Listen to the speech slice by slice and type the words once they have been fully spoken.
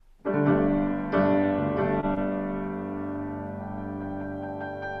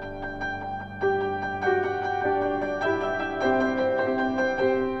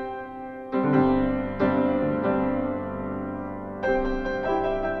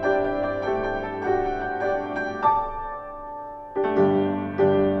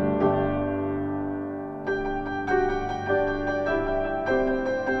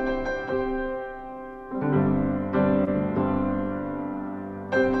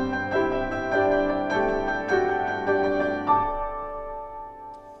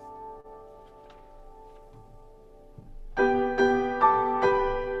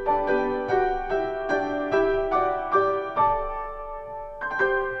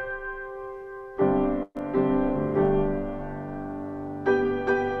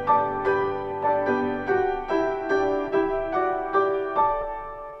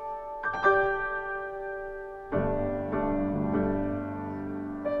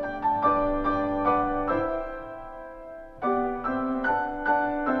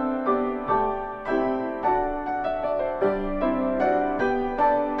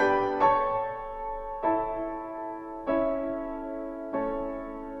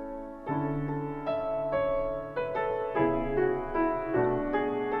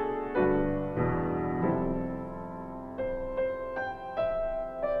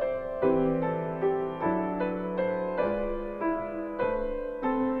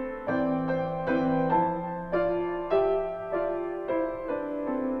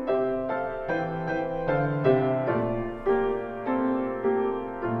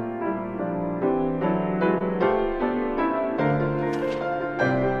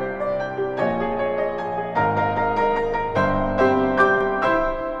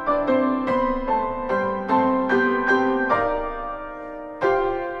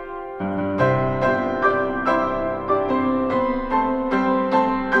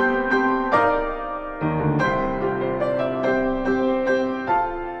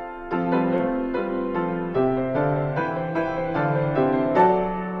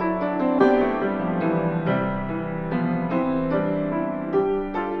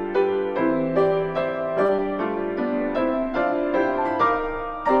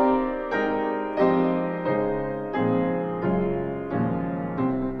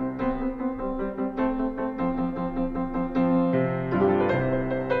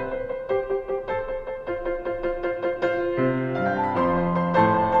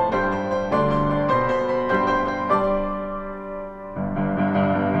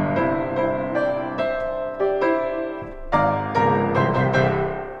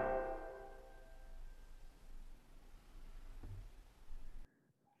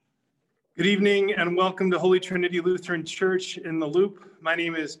Good evening and welcome to Holy Trinity Lutheran Church in the Loop. My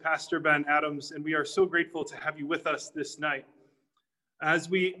name is Pastor Ben Adams, and we are so grateful to have you with us this night. As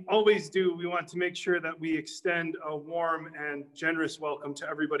we always do, we want to make sure that we extend a warm and generous welcome to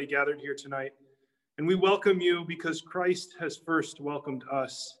everybody gathered here tonight. And we welcome you because Christ has first welcomed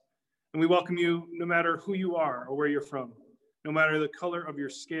us. And we welcome you no matter who you are or where you're from, no matter the color of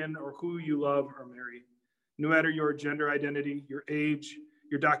your skin or who you love or marry, no matter your gender identity, your age,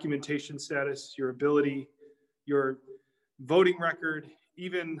 your documentation status, your ability, your voting record,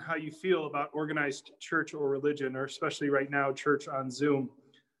 even how you feel about organized church or religion, or especially right now, church on Zoom.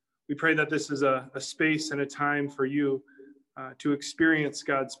 We pray that this is a space and a time for you to experience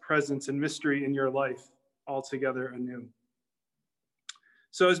God's presence and mystery in your life altogether anew.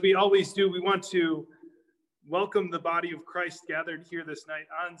 So as we always do, we want to welcome the body of Christ gathered here this night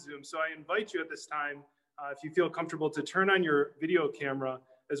on Zoom. So I invite you at this time, if you feel comfortable, to turn on your video camera,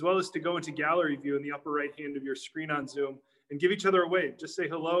 as well as to go into gallery view in the upper right hand of your screen on Zoom and give each other a wave. Just say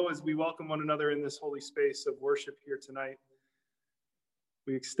hello as we welcome one another in this holy space of worship here tonight.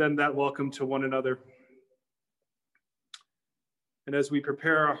 We extend that welcome to one another. And as we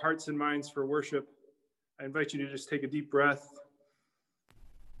prepare our hearts and minds for worship, I invite you to just take a deep breath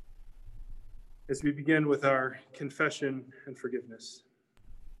as we begin with our confession and forgiveness.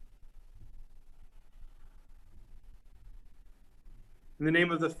 In the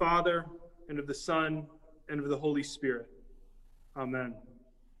name of the Father, and of the Son, and of the Holy Spirit. Amen.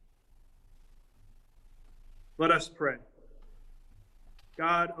 Let us pray.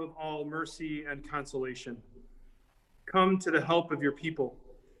 God of all mercy and consolation, come to the help of your people,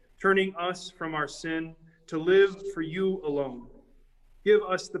 turning us from our sin to live for you alone. Give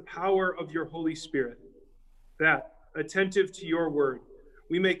us the power of your Holy Spirit, that, attentive to your word,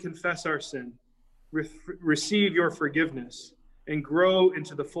 we may confess our sin, receive your forgiveness, and grow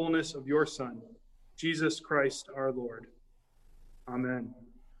into the fullness of your Son, Jesus Christ our Lord. Amen.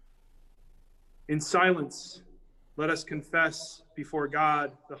 In silence, let us confess before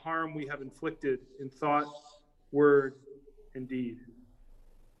God the harm we have inflicted in thought, word, and deed.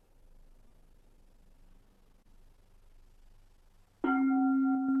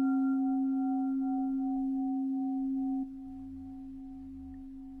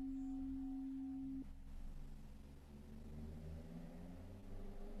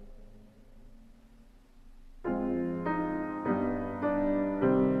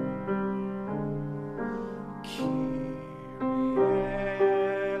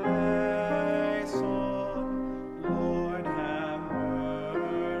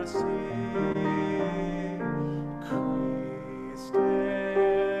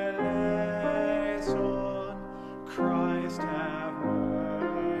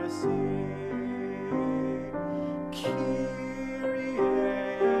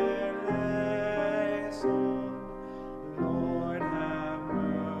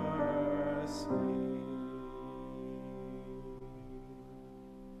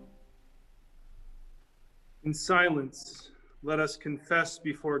 In silence, let us confess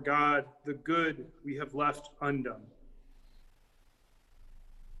before God the good we have left undone.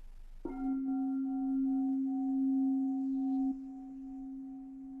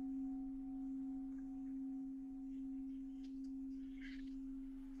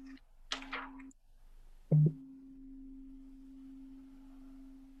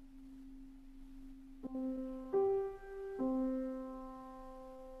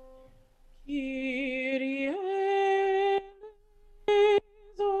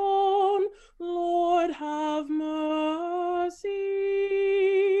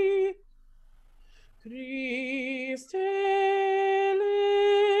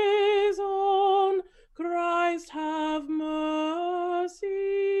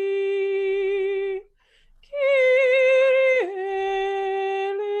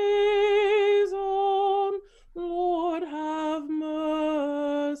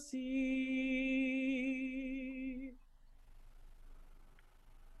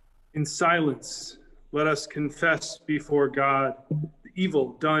 In silence, let us confess before God the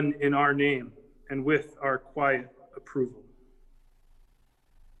evil done in our name and with our quiet approval.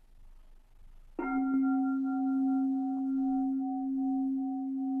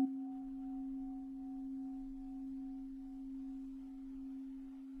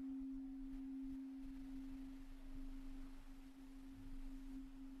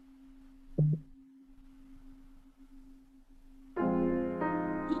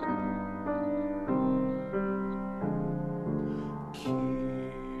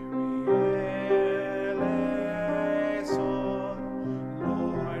 Kyrie eleison.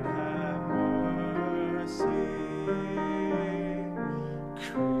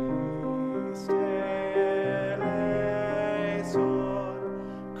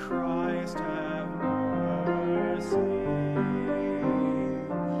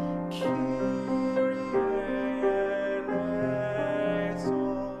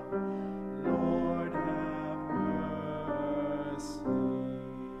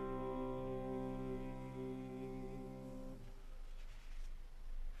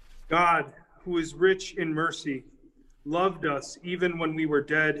 God, who is rich in mercy, loved us even when we were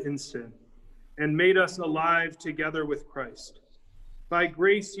dead in sin, and made us alive together with Christ. By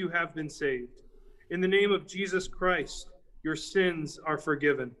grace you have been saved. In the name of Jesus Christ, your sins are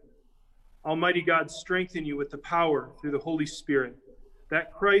forgiven. Almighty God, strengthen you with the power through the Holy Spirit,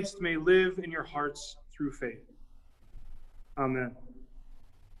 that Christ may live in your hearts through faith. Amen.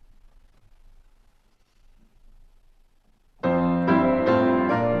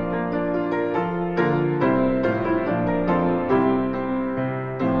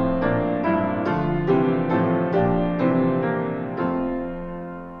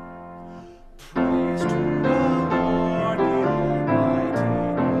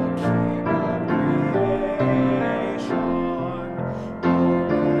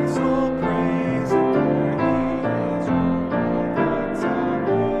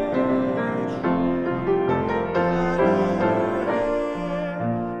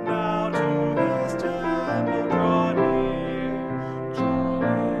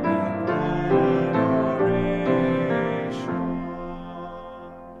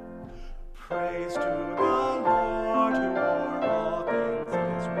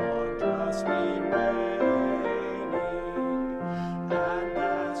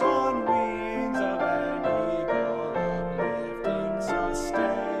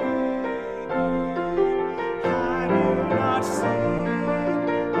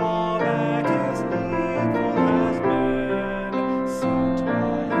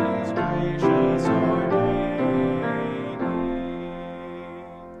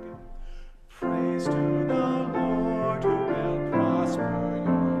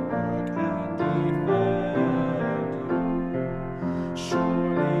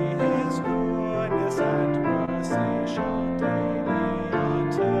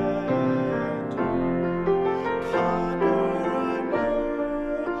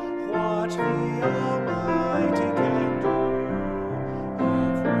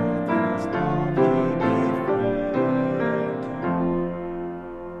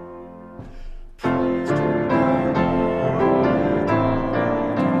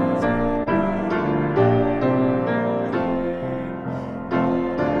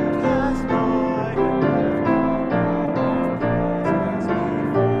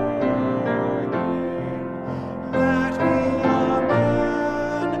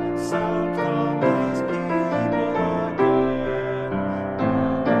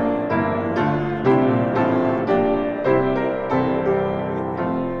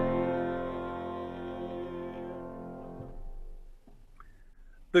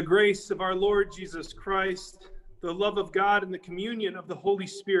 The grace of our Lord Jesus Christ, the love of God, and the communion of the Holy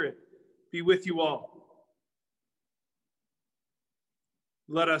Spirit be with you all.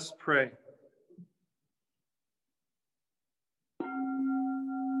 Let us pray.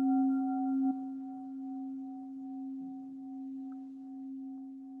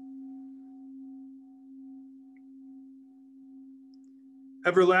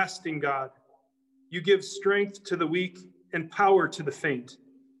 Everlasting God, you give strength to the weak and power to the faint.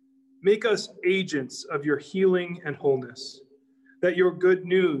 Make us agents of your healing and wholeness, that your good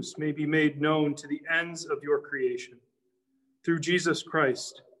news may be made known to the ends of your creation. Through Jesus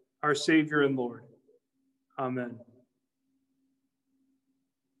Christ, our Savior and Lord. Amen.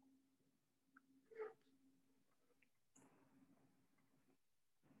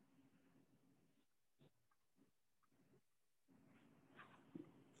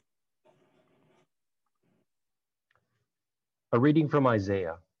 A reading from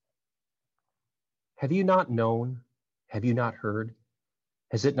Isaiah. Have you not known? Have you not heard?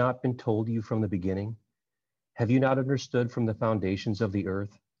 Has it not been told you from the beginning? Have you not understood from the foundations of the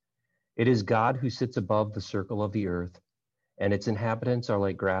earth? It is God who sits above the circle of the earth, and its inhabitants are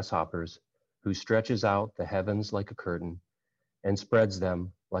like grasshoppers, who stretches out the heavens like a curtain, and spreads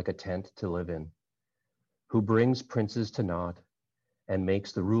them like a tent to live in, who brings princes to naught, and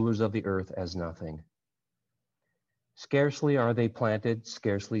makes the rulers of the earth as nothing. Scarcely are they planted,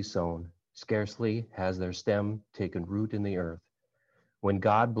 scarcely sown, scarcely has their stem taken root in the earth, when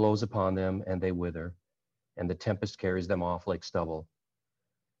God blows upon them and they wither, and the tempest carries them off like stubble.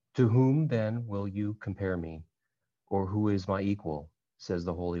 To whom then will you compare me, or who is my equal, says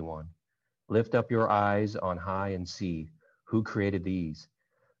the Holy One. Lift up your eyes on high and see, who created these?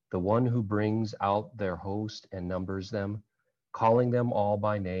 The one who brings out their host and numbers them, calling them all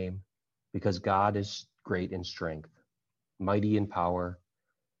by name, because God is great in strength, mighty in power,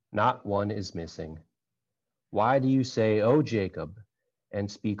 not one is missing. Why do you say, O Jacob, and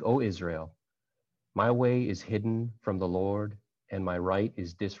speak, O Israel? My way is hidden from the Lord, and my right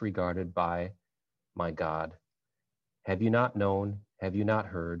is disregarded by my God. Have you not known? Have you not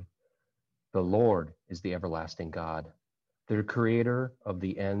heard? The Lord is the everlasting God, the creator of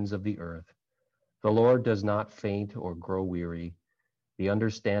the ends of the earth. The Lord does not faint or grow weary. The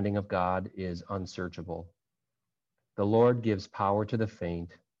understanding of God is unsearchable. The Lord gives power to the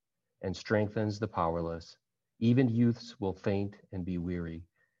faint and strengthens the powerless. Even youths will faint and be weary,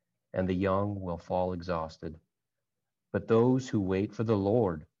 and the young will fall exhausted. But those who wait for the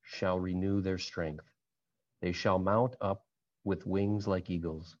Lord shall renew their strength. They shall mount up with wings like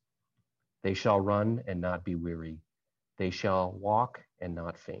eagles. They shall run and not be weary. They shall walk and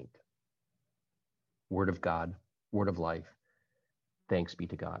not faint. Word of God, word of life. Thanks be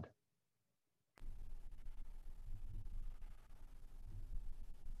to God.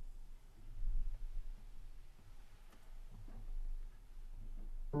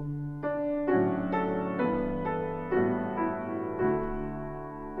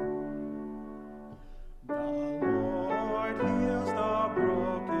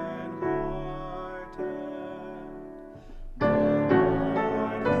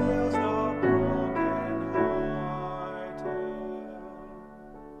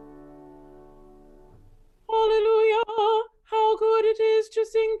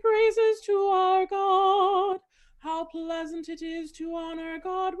 Pleasant it is to honor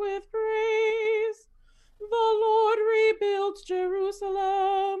God with praise. The Lord rebuilds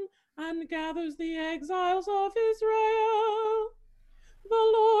Jerusalem and gathers the exiles of Israel.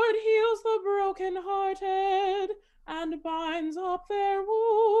 The Lord heals the brokenhearted and binds up their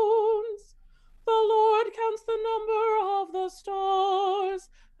wounds. The Lord counts the number of the stars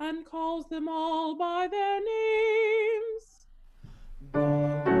and calls them all by their names.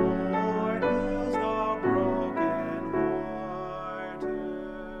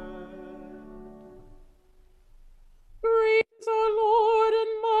 Great is our Lord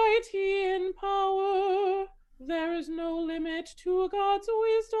and mighty in power. There is no limit to God's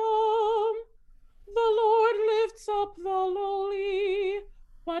wisdom. The Lord lifts up the lowly,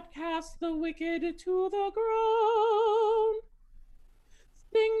 but casts the wicked to the ground.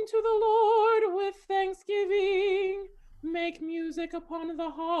 Sing to the Lord with thanksgiving. Make music upon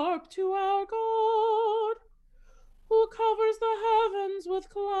the harp to our God, who covers the heavens with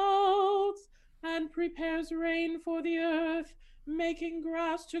clouds and prepares rain for the earth, making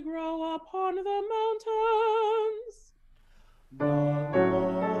grass to grow upon the mountains. The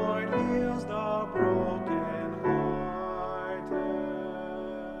Lord heals the brokenhearted.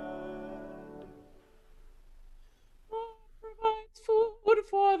 God provides food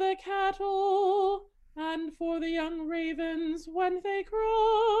for the cattle and for the young ravens when they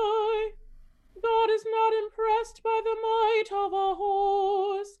cry. God is not impressed by the might of a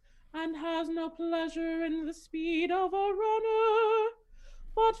horse, and has no pleasure in the speed of a runner,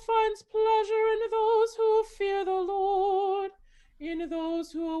 but finds pleasure in those who fear the Lord, in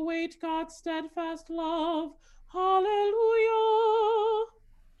those who await God's steadfast love. Hallelujah.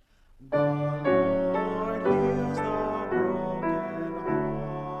 The Lord heals the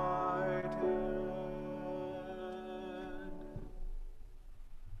brokenhearted.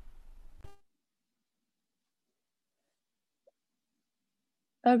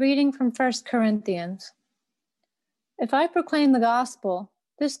 A reading from 1 Corinthians. If I proclaim the gospel,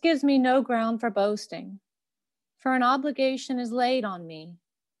 this gives me no ground for boasting, for an obligation is laid on me,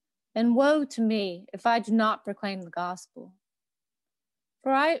 and woe to me if I do not proclaim the gospel.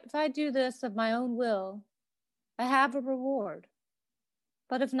 For if I do this of my own will, I have a reward.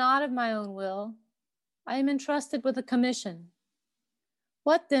 But if not of my own will, I am entrusted with a commission.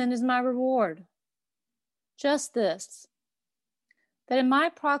 What then is my reward? Just this, that in my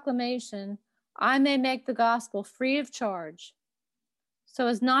proclamation I may make the gospel free of charge, so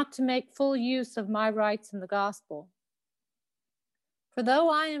as not to make full use of my rights in the gospel. For though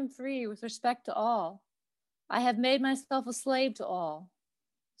I am free with respect to all, I have made myself a slave to all,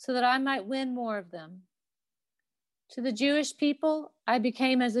 so that I might win more of them. To the Jewish people, I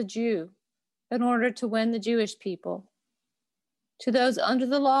became as a Jew, in order to win the Jewish people. To those under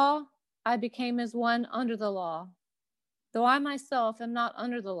the law, I became as one under the law, though I myself am not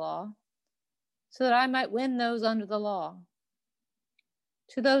under the law, so that I might win those under the law.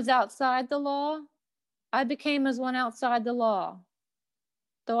 To those outside the law, I became as one outside the law,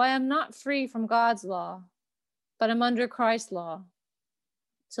 though I am not free from God's law, but am under Christ's law,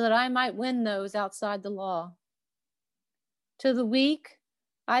 so that I might win those outside the law. To the weak,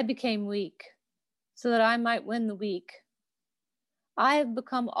 I became weak, so that I might win the weak. I have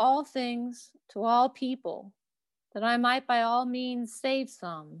become all things to all people, that I might by all means save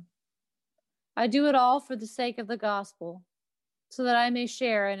some. I do it all for the sake of the gospel, so that I may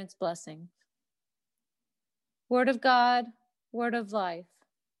share in its blessings. Word of God, word of life.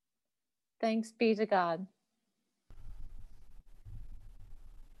 Thanks be to God.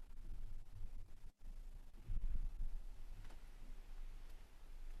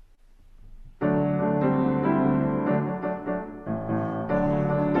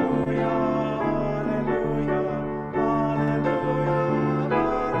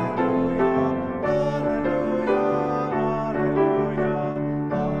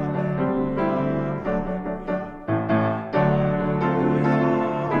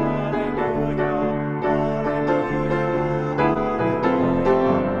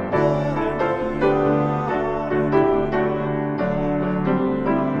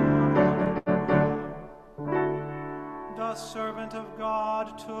 The servant of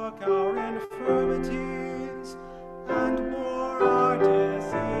God took our infirmities and bore our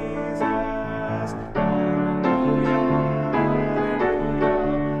diseases.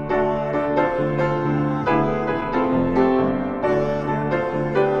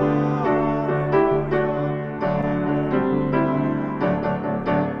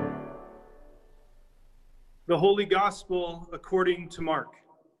 The Holy Gospel according to Mark.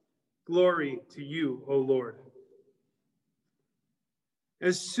 Glory to you, O Lord.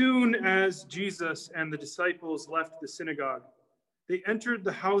 As soon as Jesus and the disciples left the synagogue, they entered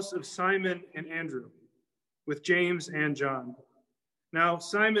the house of Simon and Andrew with James and John. Now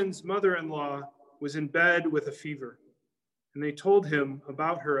Simon's mother-in-law was in bed with a fever, and they told him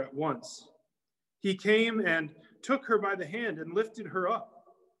about her at once. He came and took her by the hand and lifted her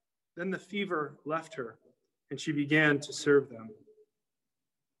up. Then the fever left her, and she began to serve them.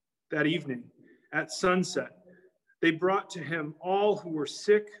 That evening, at sunset, they brought to him all who were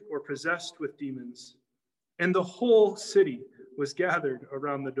sick or possessed with demons, and the whole city was gathered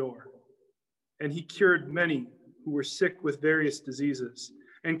around the door. And he cured many who were sick with various diseases,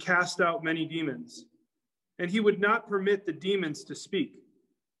 and cast out many demons. And he would not permit the demons to speak,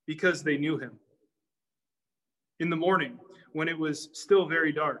 because they knew him. In the morning, when it was still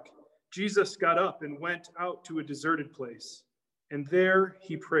very dark, Jesus got up and went out to a deserted place, and there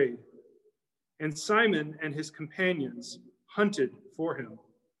he prayed. And Simon and his companions hunted for him.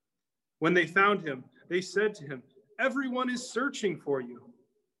 When they found him, they said to him, "Everyone is searching for you."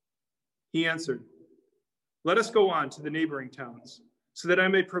 He answered, "Let us go on to the neighboring towns, so that I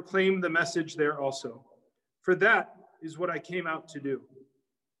may proclaim the message there also. For that is what I came out to do."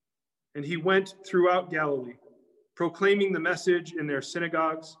 And he went throughout Galilee, proclaiming the message in their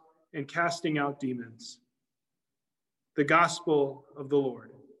synagogues and casting out demons. The gospel of the Lord.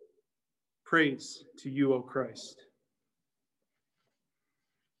 Praise to you, O Christ.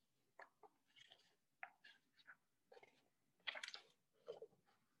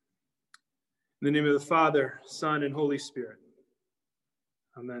 In the name of the Father, Son, and Holy Spirit.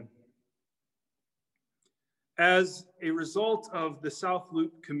 Amen. As a result of the South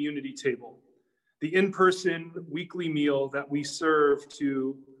Loop Community Table, the in-person weekly meal that we serve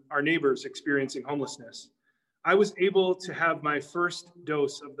to our neighbors experiencing homelessness, I was able to have my first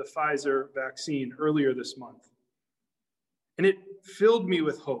dose of the Pfizer vaccine earlier this month. And it filled me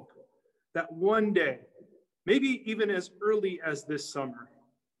with hope that one day, maybe even as early as this summer,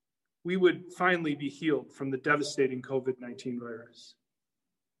 we would finally be healed from the devastating COVID-19 virus.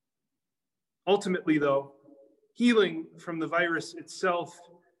 Ultimately, though, healing from the virus itself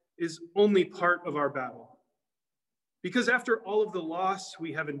is only part of our battle. Because after all of the loss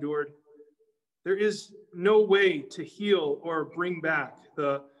we have endured, there is no way to heal or bring back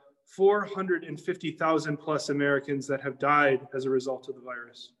the 450,000 plus Americans that have died as a result of the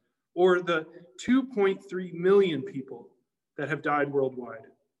virus, or the 2.3 million people that have died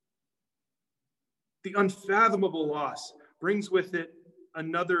worldwide. The unfathomable loss brings with it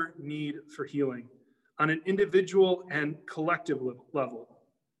another need for healing on an individual and collective level.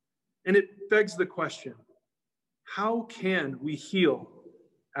 And it begs the question, how can we heal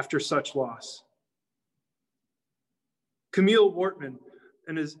after such loss? Camille Wortman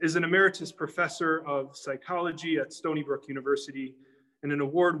is an emeritus professor of psychology at Stony Brook University and an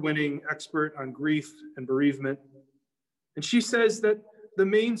award-winning expert on grief and bereavement. And she says that the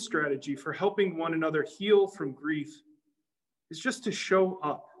main strategy for helping one another heal from grief is just to show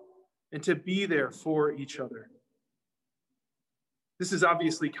up and to be there for each other. This is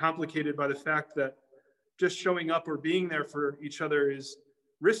obviously complicated by the fact that just showing up or being there for each other is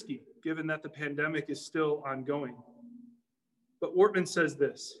risky, given that the pandemic is still ongoing. But Wortman says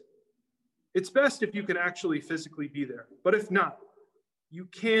this: it's best if you can actually physically be there, but if not, you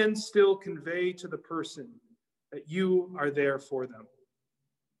can still convey to the person that you are there for them.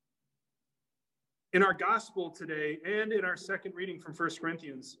 In our gospel today and in our second reading from 1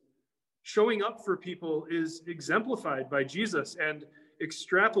 Corinthians, showing up for people is exemplified by Jesus and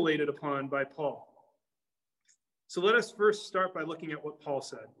extrapolated upon by Paul. So let us first start by looking at what Paul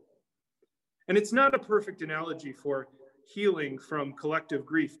said. And it's not a perfect analogy for healing from collective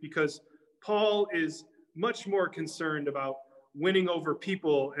grief, because Paul is much more concerned about winning over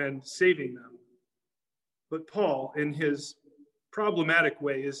people and saving them. But Paul, in his problematic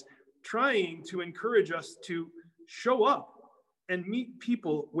way, is trying to encourage us to show up and meet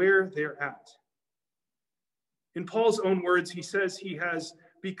people where they're at. In Paul's own words, he says he has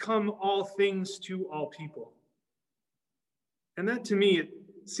become all things to all people. And that, to me, it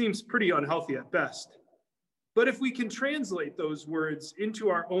seems pretty unhealthy at best. But if we can translate those words into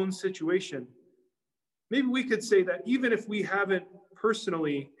our own situation, maybe we could say that even if we haven't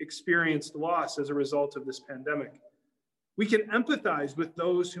personally experienced loss as a result of this pandemic, we can empathize with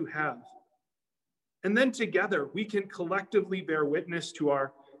those who have. And then together, we can collectively bear witness to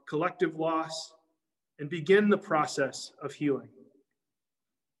our collective loss and begin the process of healing.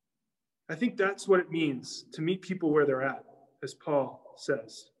 I think that's what it means to meet people where they're at, as Paul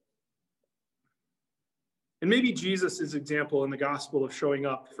says. And maybe Jesus' example in the gospel of showing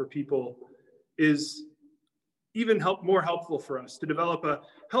up for people is even more helpful for us to develop a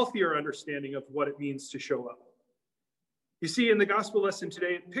healthier understanding of what it means to show up. You see, in the gospel lesson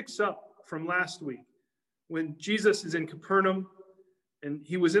today, it picks up from last week when Jesus is in Capernaum and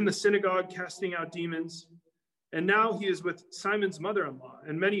he was in the synagogue casting out demons. And now he is with Simon's mother-in-law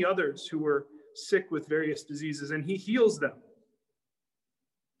and many others who were sick with various diseases, and he heals them.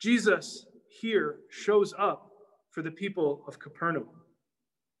 Jesus here shows up for the people of Capernaum.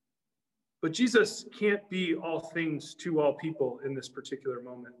 But Jesus can't be all things to all people in this particular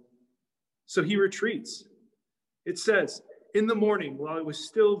moment. So he retreats. It says, in the morning, while it was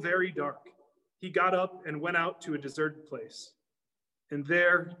still very dark, he got up and went out to a deserted place. And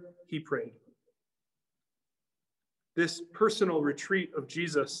there he prayed. This personal retreat of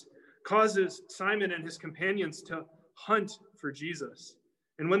Jesus causes Simon and his companions to hunt for Jesus.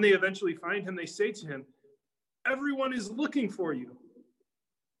 And when they eventually find him, they say to him, "Everyone is looking for you."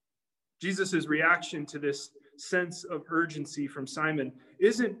 Jesus' reaction to this sense of urgency from Simon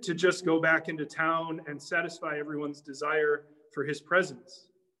isn't to just go back into town and satisfy everyone's desire for his presence.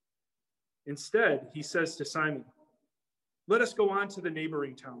 Instead, he says to Simon, "Let us go on to the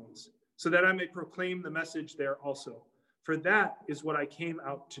neighboring towns, so that I may proclaim the message there also, for that is what I came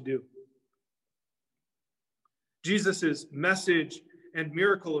out to do." Jesus' message and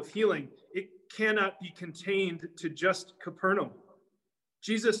miracle of healing, it cannot be contained to just Capernaum.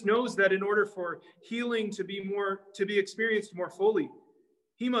 Jesus knows that in order for healing to be experienced more fully,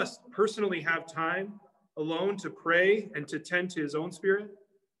 he must personally have time alone to pray and to tend to his own spirit,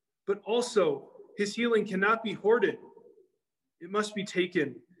 but also his healing cannot be hoarded. It must be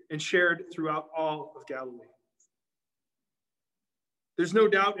taken and shared throughout all of Galilee. There's no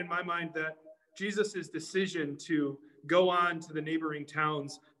doubt in my mind that Jesus' decision to go on to the neighboring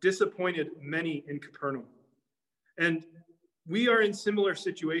towns disappointed many in Capernaum. And we are in similar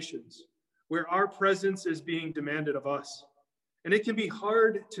situations where our presence is being demanded of us. And it can be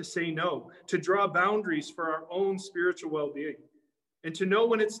hard to say no, to draw boundaries for our own spiritual well-being, and to know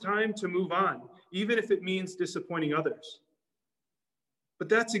when it's time to move on, even if it means disappointing others. But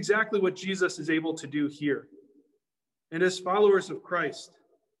that's exactly what Jesus is able to do here. And as followers of Christ,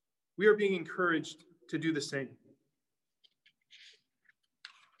 we are being encouraged to do the same.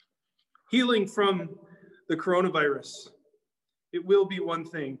 Healing from the coronavirus, it will be one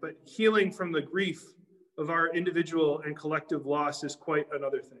thing, but healing from the grief of our individual and collective loss is quite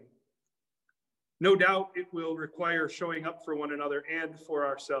another thing. No doubt it will require showing up for one another and for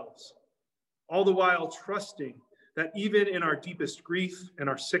ourselves, all the while trusting that even in our deepest grief and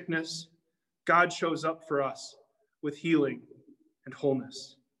our sickness, God shows up for us with healing and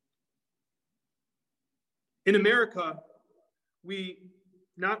wholeness. In America, we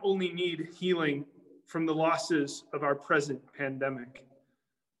not only need healing from the losses of our present pandemic,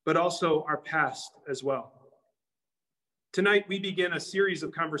 but also our past as well. Tonight, we begin a series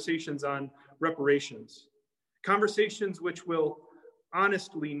of conversations on reparations, conversations which will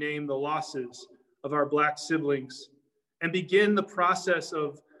honestly name the losses of our Black siblings and begin the process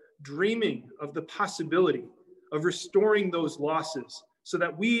of dreaming of the possibility of restoring those losses so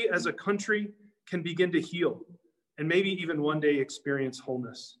that we as a country can begin to heal and maybe even one day experience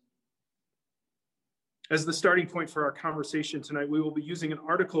wholeness. As the starting point for our conversation tonight, we will be using an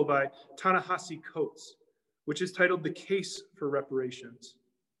article by Ta-Nehisi Coates, which is titled "The Case for Reparations."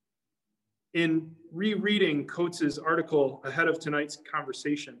 In rereading Coates' article ahead of tonight's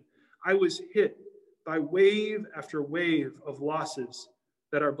conversation, I was hit by wave after wave of losses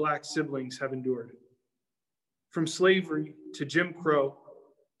that our Black siblings have endured. From slavery to Jim Crow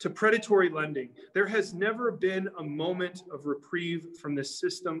to predatory lending, there has never been a moment of reprieve from this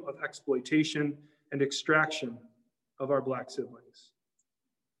system of exploitation and extraction of our Black siblings.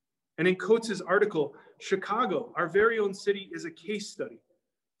 And in Coates's article, Chicago, our very own city, is a case study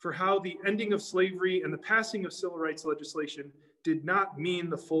for how the ending of slavery and the passing of civil rights legislation did not mean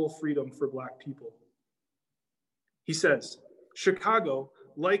the full freedom for Black people. He says, Chicago,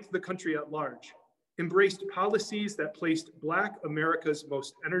 like the country at large, embraced policies that placed Black America's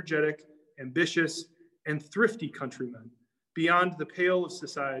most energetic, ambitious, and thrifty countrymen beyond the pale of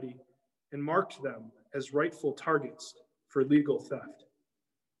society and marked them as rightful targets for legal theft.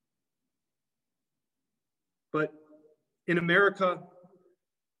 But in America,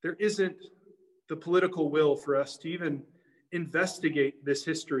 there isn't the political will for us to even investigate this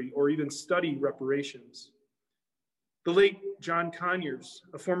history or even study reparations. The late John Conyers,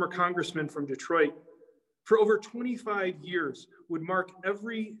 a former congressman from Detroit, for over 25 years would mark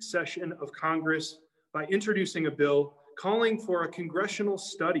every session of Congress by introducing a bill calling for a congressional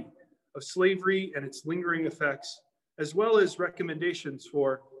study of slavery and its lingering effects, as well as recommendations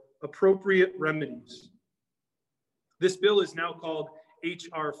for appropriate remedies. This bill is now called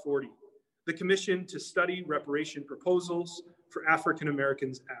H.R. 40, the Commission to Study Reparation Proposals for African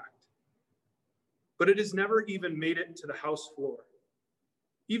Americans Act. But it has never even made it to the House floor.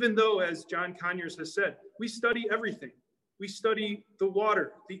 Even though, as John Conyers has said, we study everything. We study the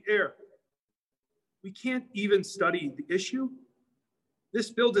water, the air. We can't even study the issue.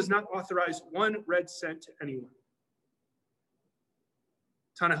 This bill does not authorize 1 red cent to anyone.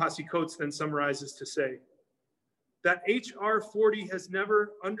 Ta-Nehisi Coates then summarizes to say that H.R. 40 has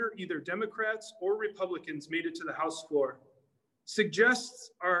never, under either Democrats or Republicans, made it to the House floor, suggests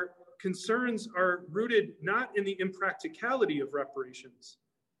our concerns are rooted not in the impracticality of reparations,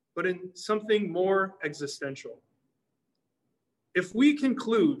 but in something more existential. If we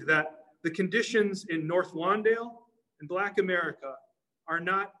conclude that the conditions in North Lawndale and Black America are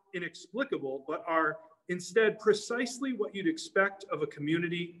not inexplicable, but are instead precisely what you'd expect of a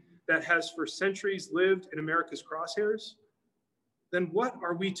community that has for centuries lived in America's crosshairs, then what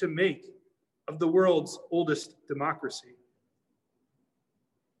are we to make of the world's oldest democracy?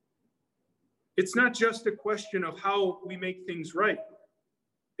 It's not just a question of how we make things right.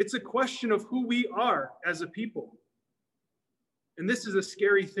 It's a question of who we are as a people. And this is a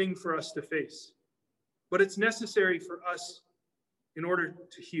scary thing for us to face, but it's necessary for us in order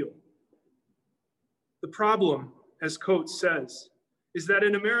to heal. The problem, as Coates says, is that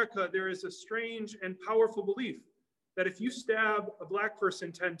in America, there is a strange and powerful belief that if you stab a Black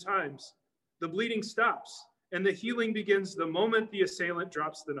person 10 times, the bleeding stops and the healing begins the moment the assailant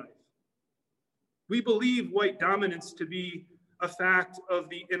drops the knife. We believe white dominance to be a fact of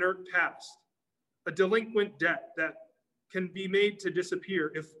the inert past, a delinquent debt that can be made to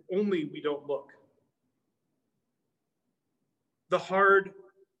disappear if only we don't look. The hard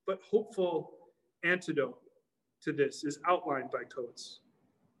but hopeful antidote to this is outlined by Coates.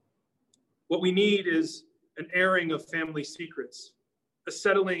 What we need is an airing of family secrets, a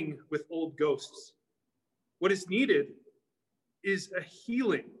settling with old ghosts. What is needed is a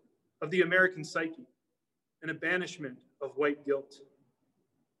healing of the American psyche and a banishment of white guilt.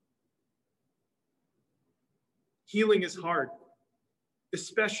 Healing is hard,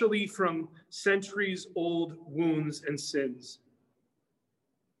 especially from centuries-old wounds and sins.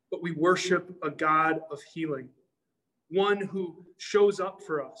 But we worship a God of healing, one who shows up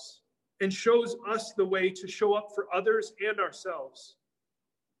for us and shows us the way to show up for others and ourselves.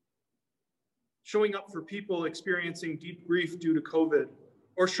 Showing up for people experiencing deep grief due to COVID,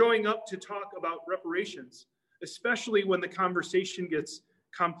 or showing up to talk about reparations, especially when the conversation gets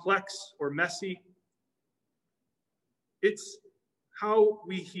complex or messy. It's how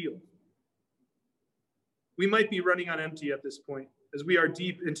we heal. We might be running on empty at this point as we are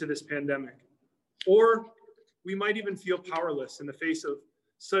deep into this pandemic, or we might even feel powerless in the face of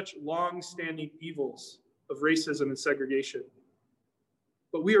such long-standing evils of racism and segregation.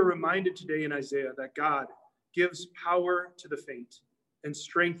 But we are reminded today in Isaiah that God gives power to the faint and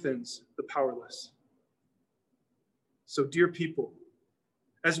strengthens the powerless. So, dear people,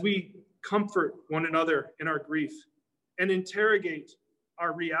 as we comfort one another in our grief and interrogate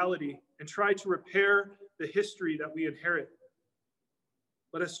our reality and try to repair the history that we inherit,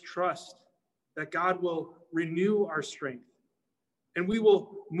 let us trust that God will renew our strength and we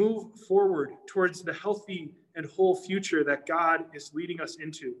will move forward towards the healthy and whole future that God is leading us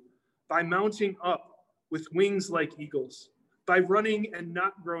into by mounting up with wings like eagles, by running and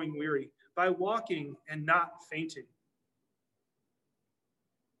not growing weary, by walking and not fainting.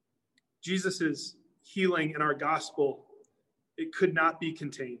 Jesus' healing in our gospel, it could not be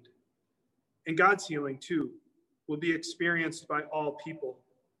contained. And God's healing, too, will be experienced by all people.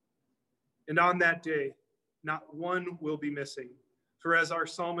 And on that day, not one will be missing. For as our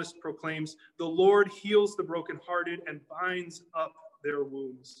psalmist proclaims, the Lord heals the brokenhearted and binds up their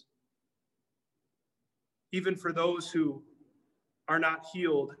wounds. Even for those who are not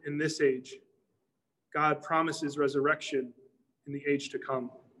healed in this age, God promises resurrection in the age to come.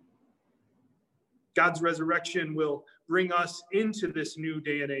 God's resurrection will bring us into this new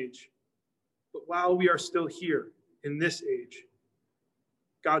day and age. But while we are still here in this age,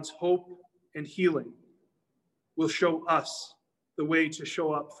 God's hope and healing will show us the way to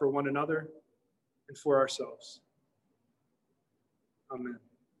show up for one another and for ourselves. Amen.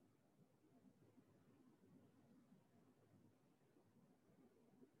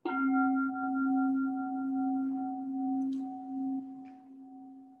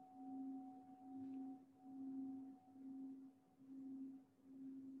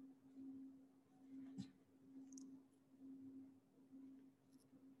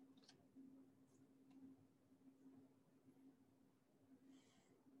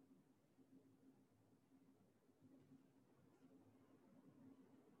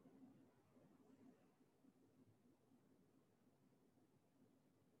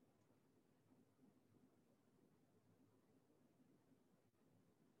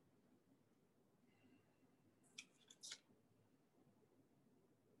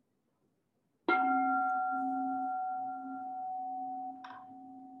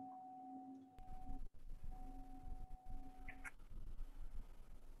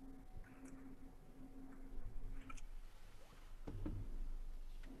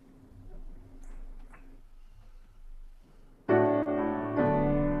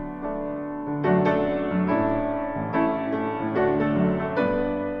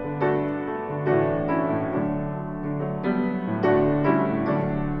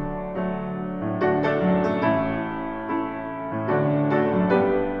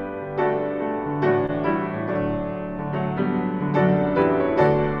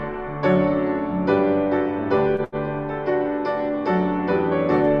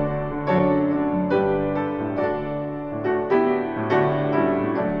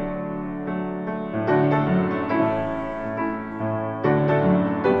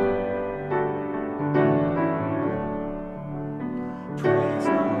 Praise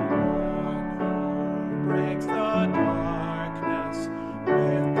the one who breaks the darkness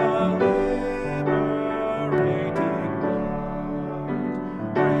with the liberating light.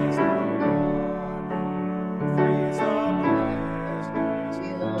 Praise the one who frees the prisoners,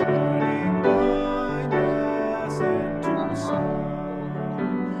 turning blindness into sight.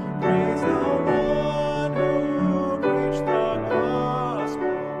 Praise the one who preached the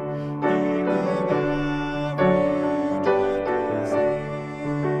gospel, healing every dread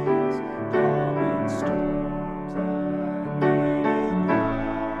disease, calming storms and feeding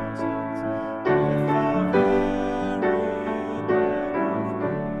thousands with the very bread of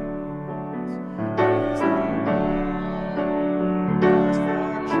peace. Praise the one who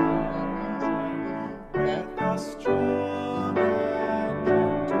dies for children with the strong and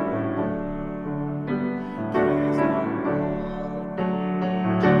gentle word. Praise the one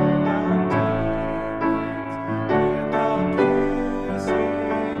who drove out demons with the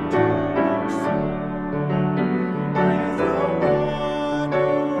piercing to our soul. Praise the one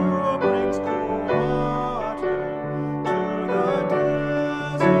who brings cool water to the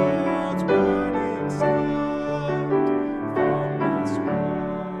desert's burning sand. From this well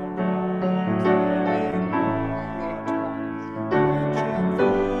comes living water, quenching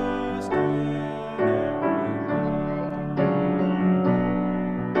thirst in every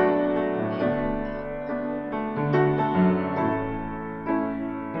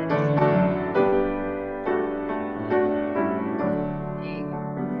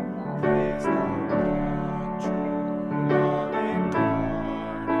Praise the one true love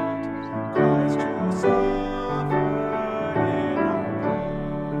incarnate, Christ who suffered in our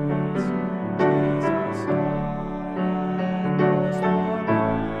place. Jesus died and rose for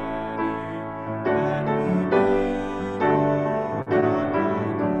many, that we may know God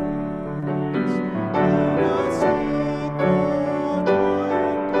by grace. Let us sing for joy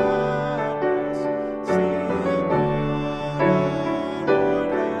and gladness, seeing what our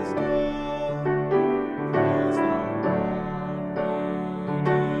Lord has done. Praise the one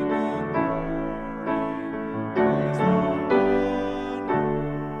redeeming glory. Praise the one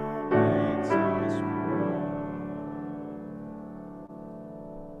who makes us one.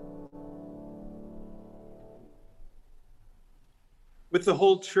 With the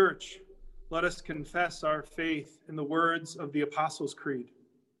whole church, let us confess our faith in the words of the Apostles' Creed.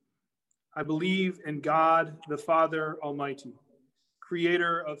 I believe in God, the Father Almighty,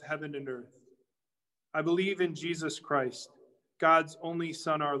 creator of heaven and earth. I believe in Jesus Christ, God's only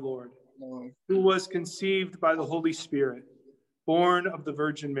Son, our Lord, who was conceived by the Holy Spirit, born of the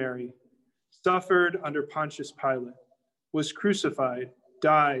Virgin Mary, suffered under Pontius Pilate, was crucified,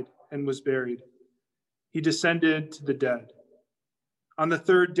 died, and was buried. He descended to the dead. On the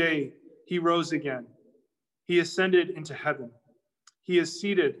third day, he rose again. He ascended into heaven. He is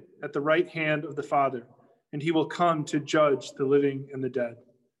seated at the right hand of the Father, and he will come to judge the living and the dead.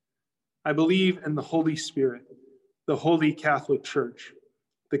 I believe in the Holy Spirit, the Holy Catholic Church,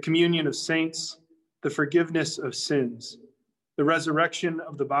 the communion of saints, the forgiveness of sins, the resurrection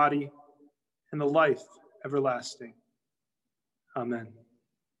of the body, and the life everlasting. Amen.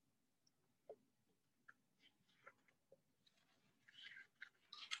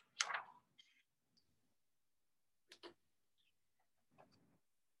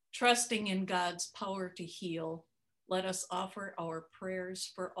 Trusting in God's power to heal, let us offer our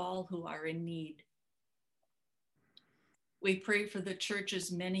prayers for all who are in need. We pray for the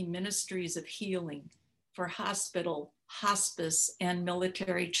Church's many ministries of healing, for hospital, hospice, and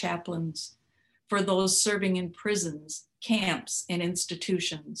military chaplains, for those serving in prisons, camps, and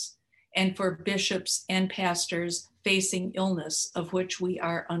institutions, and for bishops and pastors facing illness of which we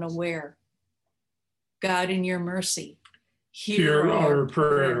are unaware. God, in your mercy, hear our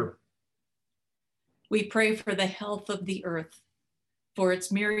prayer. We pray for the health of the earth, for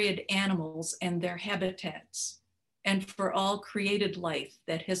its myriad animals and their habitats, and for all created life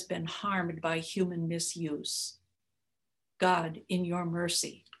that has been harmed by human misuse. God, in your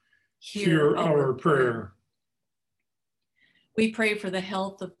mercy, hear our prayer. We pray for the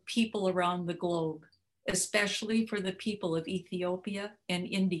health of people around the globe, especially for the people of Ethiopia and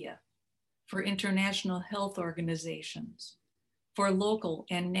India, for international health organizations, for local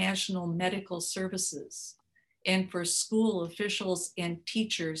and national medical services, and for school officials and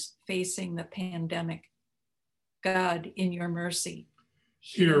teachers facing the pandemic. God, in your mercy,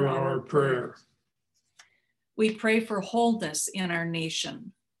 hear our prayer. We pray for wholeness in our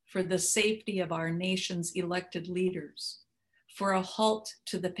nation, for the safety of our nation's elected leaders, for a halt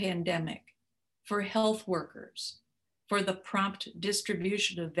to the pandemic, for health workers, for the prompt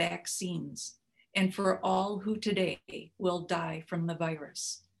distribution of vaccines, and for all who today will die from the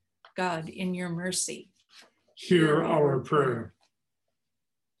virus. God, in your mercy, hear our prayer.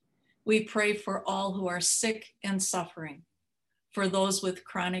 We pray for all who are sick and suffering, for those with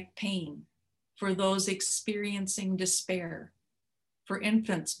chronic pain, for those experiencing despair, for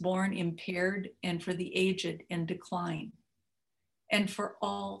infants born impaired, and for the aged in decline, and for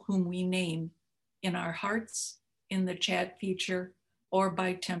all whom we name in our hearts, in the chat feature, or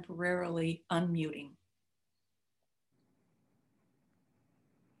by temporarily unmuting.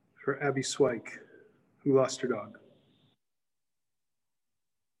 For Abby Swike, who lost her dog.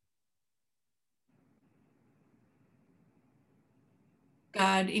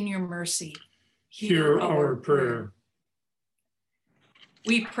 God, in your mercy, hear our prayer.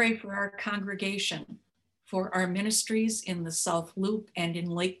 We pray for our congregation, for our ministries in the South Loop and in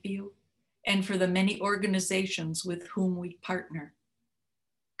Lakeview, and for the many organizations with whom we partner.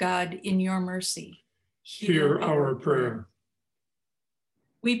 God, in your mercy, hear our prayer.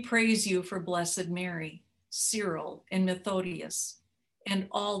 We praise you for Blessed Mary, Cyril, and Methodius, and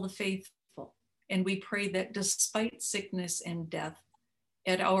all the faithful, and we pray that despite sickness and death,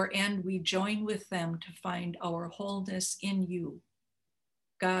 at our end we join with them to find our wholeness in you.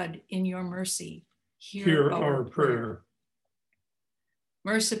 God, in your mercy, hear our prayer.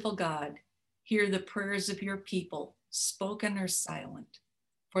 Merciful God, hear the prayers of your people, spoken or silent,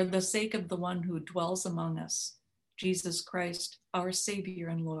 for the sake of the one who dwells among us, Jesus Christ, our Savior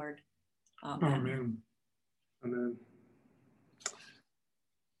and Lord. Amen. Amen. Amen.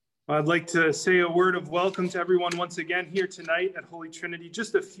 I'd like to say a word of welcome to everyone once again here tonight at Holy Trinity.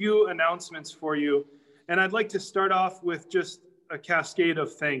 Just a few announcements for you. And I'd like to start off with just a cascade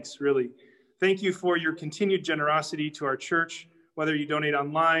of thanks, really. Thank you for your continued generosity to our church, whether you donate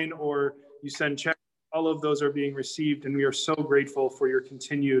online or you send checks. All of those are being received, and we are so grateful for your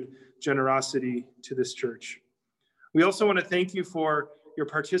continued generosity to this church. We also want to thank you for your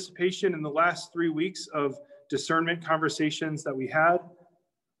participation in the last 3 weeks of discernment conversations that we had.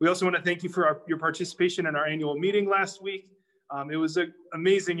 We also want to thank you for your participation in our annual meeting last week. It was an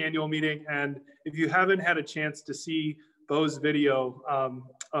amazing annual meeting, and if you haven't had a chance to see Bo's video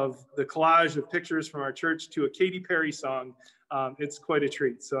of the collage of pictures from our church to a Katy Perry song, it's quite a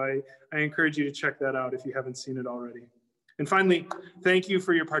treat. So I encourage you to check that out if you haven't seen it already. And finally, thank you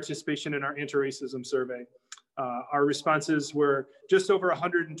for your participation in our anti-racism survey. Our responses were just over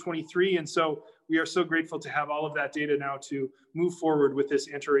 123, and so we are so grateful to have all of that data now to move forward with this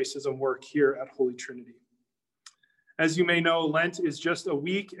anti-racism work here at Holy Trinity. As you may know, Lent is just a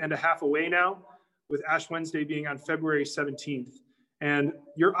week and a half away now, with Ash Wednesday being on February 17th. And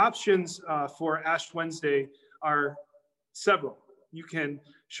your options for Ash Wednesday are several. You can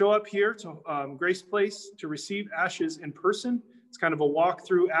show up here to Grace Place to receive ashes in person. It's kind of a walk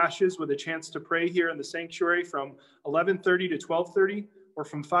through ashes with a chance to pray here in the sanctuary from 11:30 to 12:30 or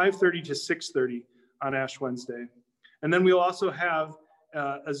from 5:30 to 6:30 on Ash Wednesday. And then we'll also have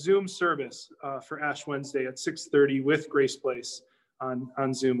a Zoom service for Ash Wednesday at 6:30 with Grace Place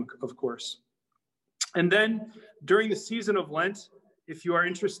on Zoom, of course. And then during the season of Lent, if you are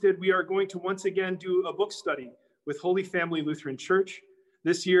interested, we are going to once again do a book study with Holy Family Lutheran Church.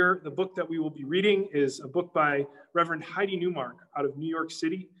 This year, the book that we will be reading is a book by Reverend Heidi Newmark out of New York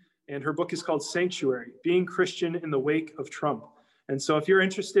City, and her book is called Sanctuary, Being Christian in the Wake of Trump. And so if you're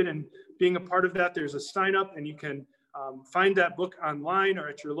interested in being a part of that, there's a sign up, and you can find that book online or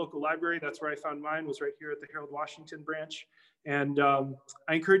at your local library. That's where I found mine, was right here at the Harold Washington branch. And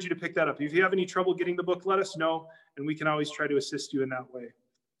I encourage you to pick that up. If you have any trouble getting the book, let us know, and we can always try to assist you in that way.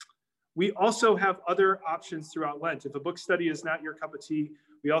 We also have other options throughout Lent. If a book study is not your cup of tea,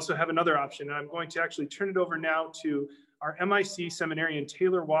 we also have another option. And I'm going to actually turn it over now to our MIC seminarian,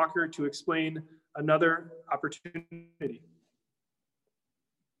 Taylor Walker, to explain another opportunity.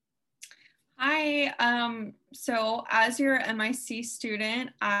 Hi, so as your MIC student,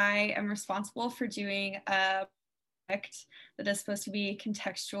 I am responsible for doing a project that is supposed to be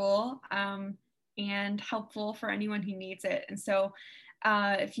contextual and helpful for anyone who needs it. And so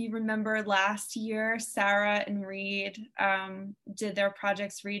if you remember last year, Sarah and Reed did their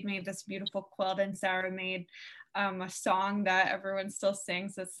projects. Reed made this beautiful quilt and Sarah made a song that everyone still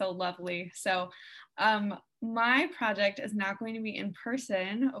sings. It's so lovely. So my project is not going to be in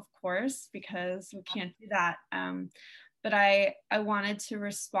person, of course, because we can't do that. But I wanted to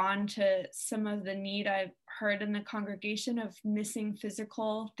respond to some of the need I've heard in the congregation of missing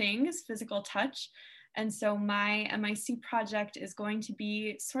physical things, physical touch. And so my MIC project is going to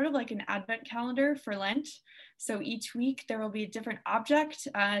be sort of like an advent calendar for Lent. So each week there will be a different object,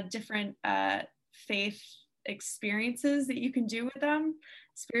 different faith experiences that you can do with them,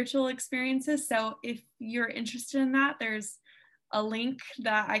 spiritual experiences. So if you're interested in that, there's a link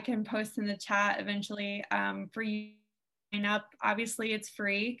that I can post in the chat eventually for you to sign up. Obviously it's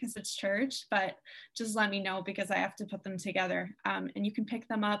free because it's church, but just let me know because I have to put them together. And you can pick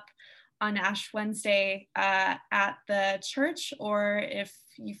them up on Ash Wednesday at the church, or if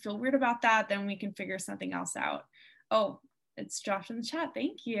you feel weird about that, then we can figure something else out. Oh, it's dropped in the chat.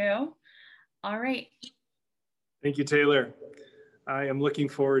 Thank you. All right. Thank you, Taylor. I am looking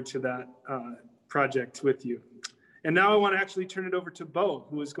forward to that project with you. And now I want to actually turn it over to Bo,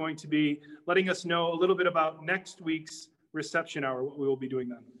 who is going to be letting us know a little bit about next week's reception hour, what we will be doing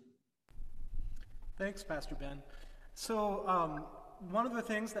then. Thanks, Pastor Ben. So one of the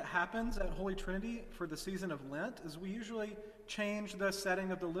things that happens at Holy Trinity for the season of Lent is we usually change the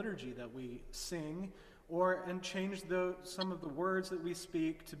setting of the liturgy that we sing and change some of the words that we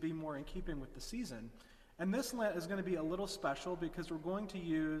speak to be more in keeping with the season. And this Lent is going to be a little special because we're going to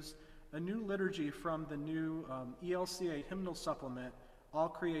use a new liturgy from the new ELCA hymnal supplement, All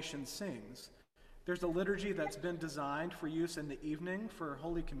Creation Sings. There's a liturgy that's been designed for use in the evening for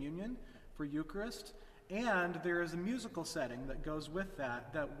Holy Communion, for Eucharist, and there is a musical setting that goes with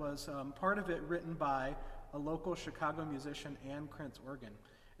that was part of it written by a local Chicago musician, Ann Krentz Organ.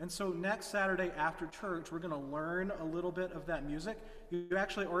 And so next Saturday after church, we're going to learn a little bit of that music. You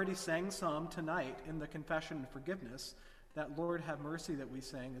actually already sang some tonight in the Confession and Forgiveness. That Lord Have Mercy that we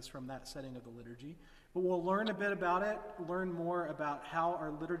sang is from that setting of the liturgy. But we'll learn a bit about it, learn more about how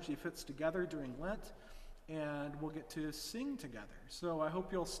our liturgy fits together during Lent, and we'll get to sing together. So I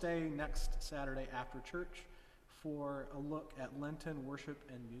hope you'll stay next Saturday after church for a look at Lenten worship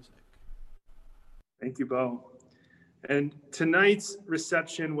and music. Thank you, Bo. And tonight's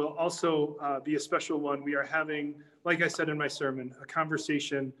reception will also be a special one. We are having, like I said in my sermon, a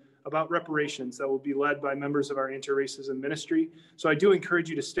conversation about reparations that will be led by members of our anti-racism ministry. So I do encourage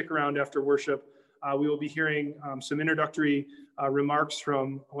you to stick around after worship. We will be hearing some introductory remarks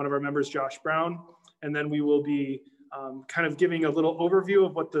from one of our members, Josh Brown, and then we will be kind of giving a little overview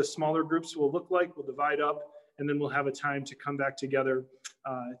of what the smaller groups will look like. We'll divide up, and then we'll have a time to come back together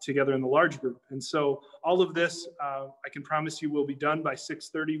together in the large group. And so all of this, I can promise you, will be done by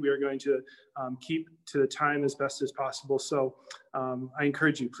 6:30. We are going to keep to the time as best as possible. So I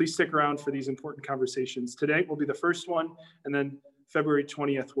encourage you, please stick around for these important conversations. Today will be the first one, and then February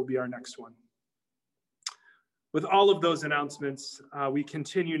 20th will be our next one. With all of those announcements, we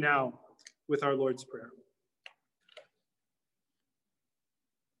continue now with our Lord's Prayer.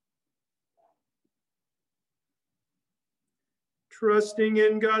 Trusting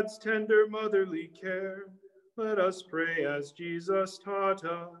in God's tender motherly care, let us pray as Jesus taught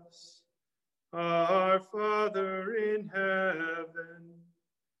us. Our Father in heaven,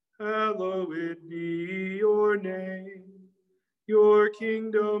 hallowed be your name. Your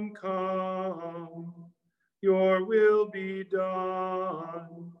kingdom come, your will be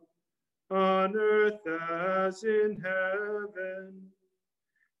done, on earth as in heaven.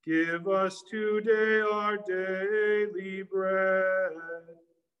 Give us today our daily bread.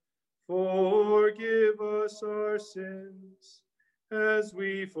 Forgive us our sins, as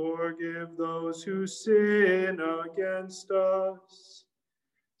we forgive those who sin against us.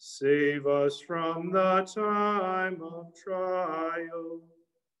 Save us from the time of trial,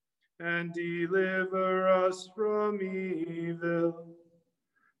 and deliver us from evil.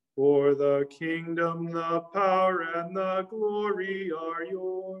 For the kingdom, the power, and the glory are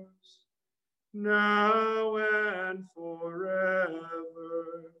yours, now and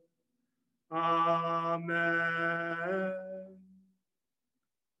forever. Amen.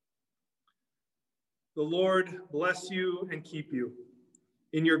 The Lord bless you and keep you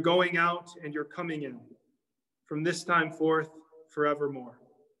in your going out and your coming in, from this time forth forevermore.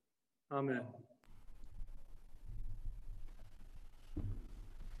 Amen.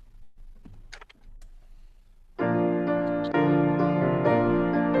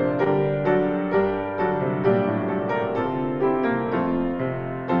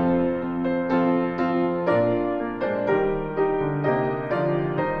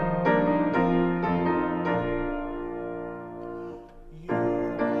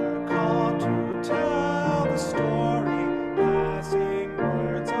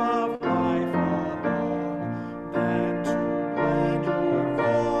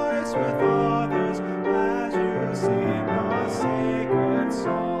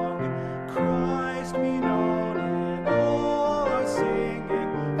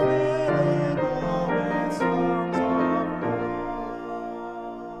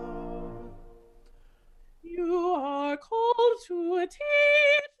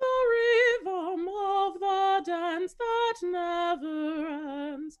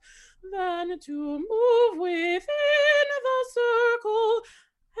 To move within the circle,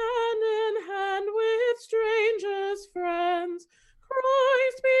 hand in hand with strangers, friends.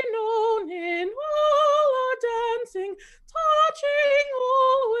 Christ be known in all our dancing, touching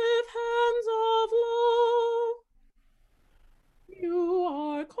all with hands of love. You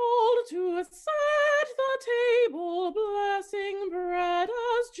are called to set the table, blessing bread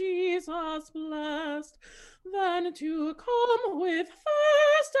as Jesus blessed, then to come with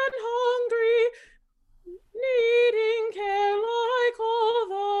thirst and hungry, needing care like all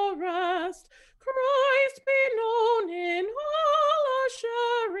the rest. Christ be known in all our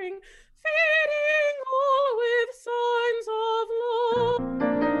sharing, feeding all with signs of love.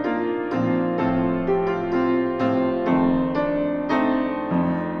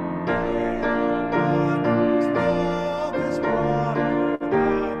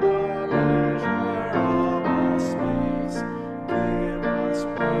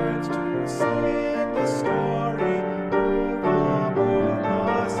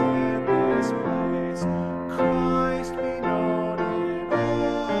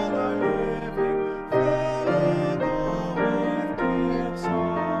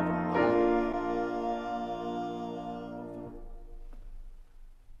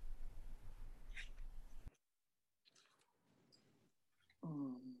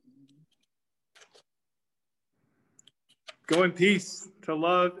 Go in peace to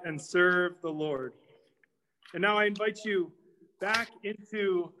love and serve the Lord. And now I invite you back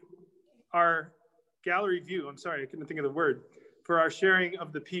into our gallery view. I'm sorry, I couldn't think of the word. For our sharing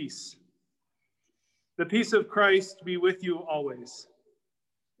of the peace. The peace of Christ be with you always.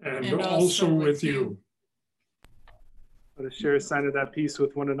 And also with you. Let us share a sign of that peace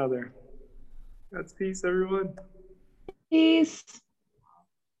with one another. God's peace, everyone. Peace.